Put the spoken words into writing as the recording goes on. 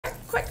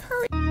Quick,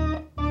 hurry.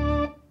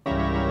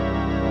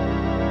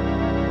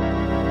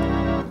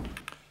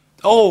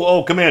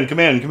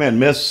 Come in,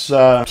 Miss,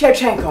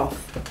 Cherchenkov.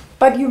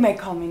 But you may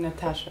call me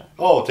Natasha.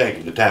 Oh, thank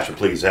you. Natasha,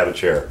 please, have a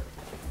chair.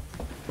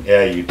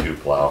 Yeah, you too,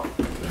 Plow.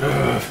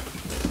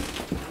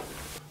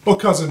 Well,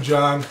 Cousin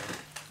John,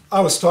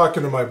 I was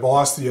talking to my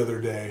boss the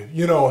other day.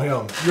 You know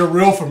him. You're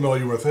real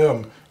familiar with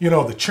him. You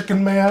know, the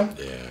chicken man?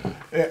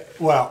 Yeah.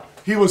 Well,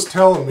 he was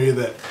telling me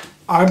that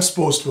I'm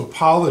supposed to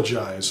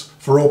apologize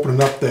for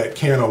opening up that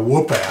can of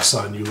whoop-ass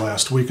on you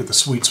last week at the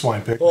Sweet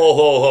Swine Picnic.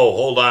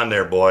 Hold on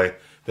there, boy.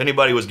 If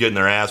anybody was getting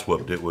their ass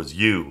whooped, it was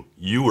you.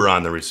 You were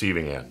on the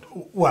receiving end.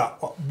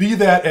 Well, be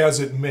that as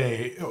it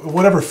may,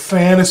 whatever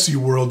fantasy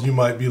world you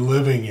might be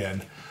living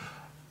in,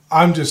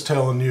 I'm just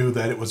telling you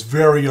that it was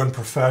very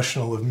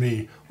unprofessional of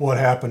me what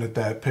happened at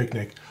that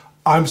picnic.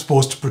 I'm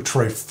supposed to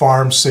portray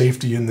farm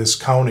safety in this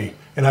county,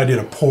 and I did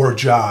a poor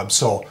job.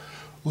 So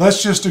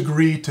let's just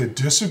agree to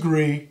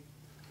disagree,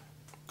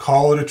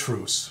 call it a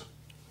truce.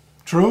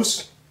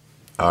 Truce?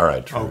 All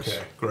right, truce.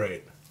 Okay,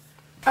 great.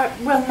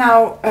 Well,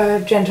 now,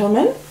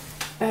 gentlemen,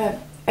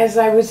 as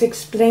I was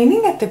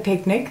explaining at the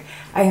picnic,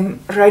 I am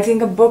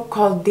writing a book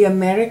called The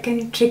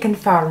American Chicken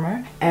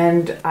Farmer,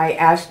 and I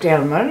asked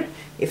Elmer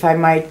if I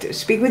might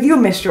speak with you,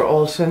 Mr.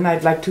 Olson.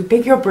 I'd like to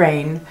pick your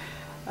brain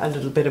a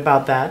little bit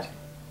about that.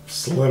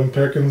 Slim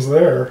Pickens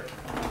there.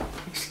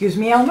 Excuse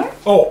me, Elmer?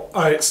 Oh,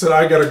 I said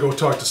I gotta go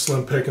talk to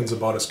Slim Pickens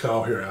about his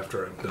cow here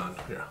after I'm done.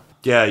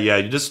 Yeah. Yeah,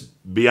 you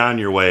just be on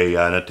your way.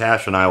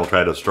 Natasha and I will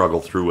try to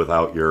struggle through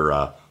without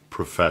your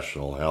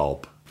professional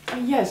help.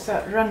 Yes,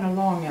 run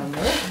along,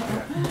 Elmer.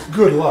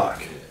 Good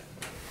luck.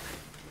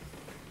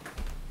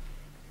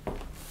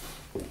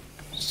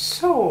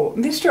 So,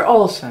 Mr.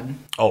 Olson.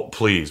 Oh,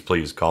 please,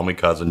 call me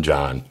Cousin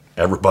John.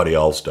 Everybody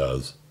else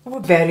does. Oh,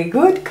 very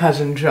good,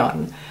 Cousin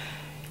John.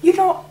 You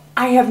know,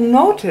 I have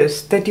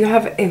noticed that you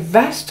have a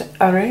vast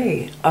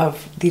array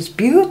of these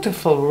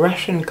beautiful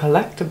Russian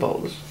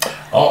collectibles.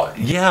 Oh,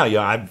 yeah,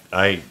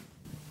 I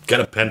got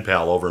a pen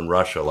pal over in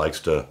Russia, likes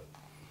to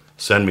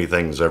send me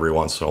things every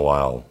once in a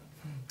while.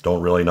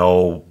 Don't really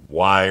know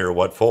why or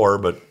what for,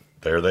 but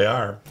there they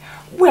are.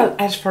 Well,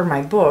 as for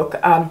my book,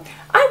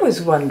 I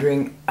was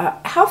wondering,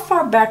 how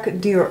far back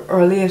do your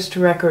earliest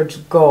records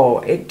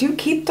go? Do you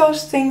keep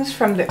those things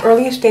from the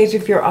earliest days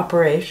of your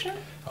operation?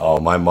 Oh,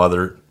 my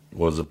mother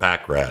was a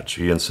pack rat.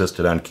 She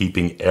insisted on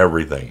keeping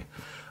everything.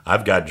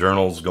 I've got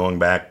journals going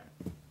back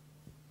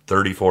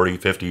 30, 40,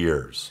 50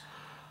 years.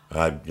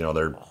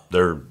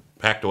 They're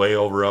packed away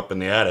over up in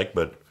the attic,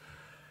 but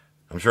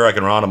I'm sure I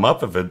can round them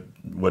up if it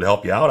would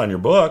help you out on your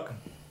book.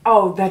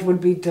 Oh, that would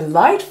be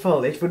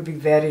delightful. It would be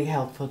very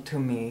helpful to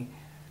me.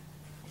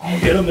 I'll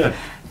get them then.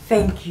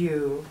 Thank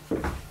you.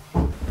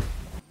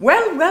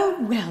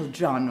 Well,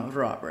 John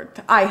Robert.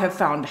 I have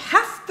found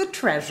half the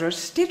treasure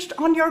stitched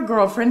on your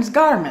girlfriend's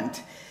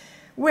garment.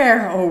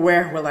 Where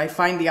will I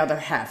find the other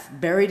half?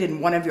 Buried in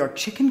one of your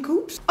chicken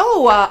coops?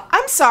 Oh,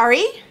 I'm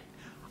sorry.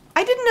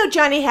 I didn't know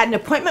Johnny had an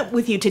appointment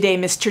with you today,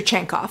 Miss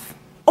Cherchenkov.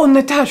 Oh,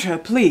 Natasha,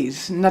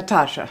 please,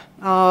 Natasha.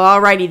 Oh,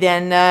 alrighty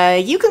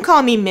then. You can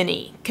call me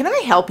Minnie. Can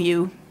I help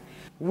you?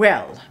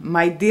 Well,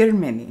 my dear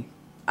Minnie,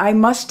 I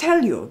must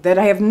tell you that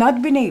I have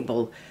not been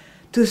able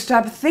to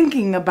stop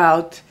thinking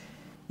about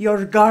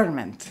your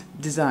garment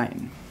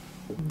design.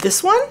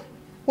 This one?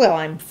 Well,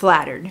 I'm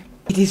flattered.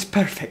 It is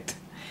perfect.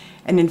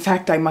 And in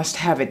fact, I must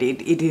have it.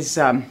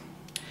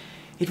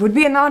 It would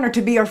be an honor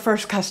to be your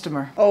first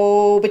customer.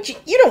 Oh, but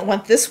you don't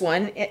want this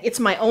one.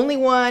 It's my only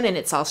one, and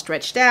it's all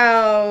stretched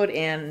out,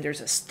 and there's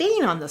a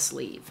stain on the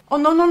sleeve. Oh,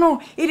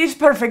 no. It is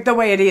perfect the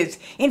way it is.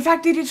 In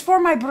fact, it is for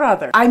my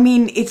brother. I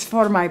mean, it's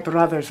for my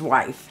brother's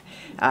wife.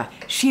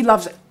 She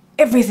loves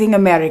everything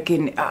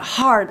American,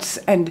 hearts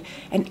and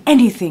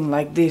anything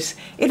like this.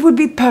 It would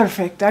be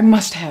perfect. I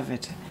must have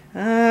it.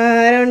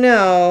 I don't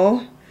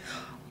know.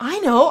 I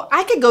know.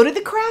 I could go to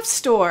the craft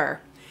store.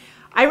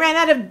 I ran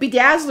out of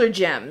Bedazzler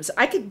gems.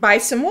 I could buy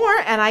some more,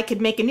 and I could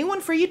make a new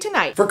one for you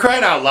tonight. For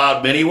crying out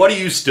loud, Minnie, what are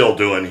you still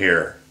doing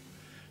here?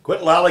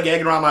 Quit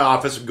lollygagging around my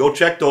office and go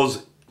check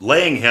those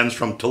laying hens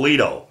from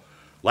Toledo.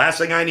 Last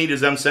thing I need is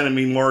them sending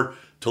me more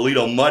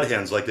Toledo mud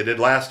hens like they did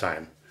last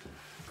time.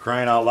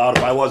 Crying out loud,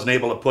 if I wasn't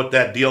able to put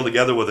that deal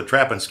together with the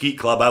Trap and Skeet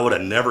Club, I would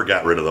have never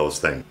got rid of those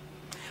things.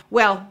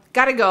 Well,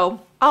 gotta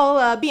go.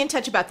 I'll be in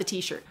touch about the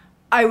t-shirt.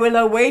 I will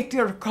await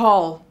your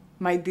call,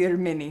 my dear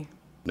Minnie.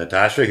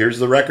 Natasha, here's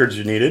the records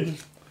you needed.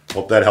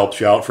 Hope that helps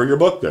you out for your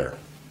book there.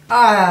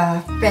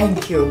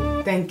 Thank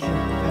you. Thank you,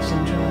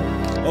 Cousin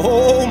John.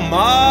 Oh,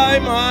 my.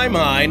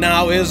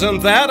 Now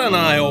isn't that an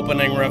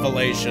eye-opening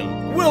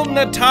revelation? Will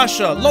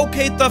Natasha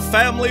locate the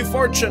family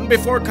fortune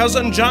before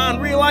Cousin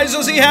John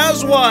realizes he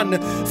has one?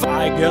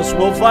 I guess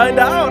we'll find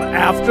out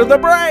after the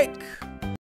break.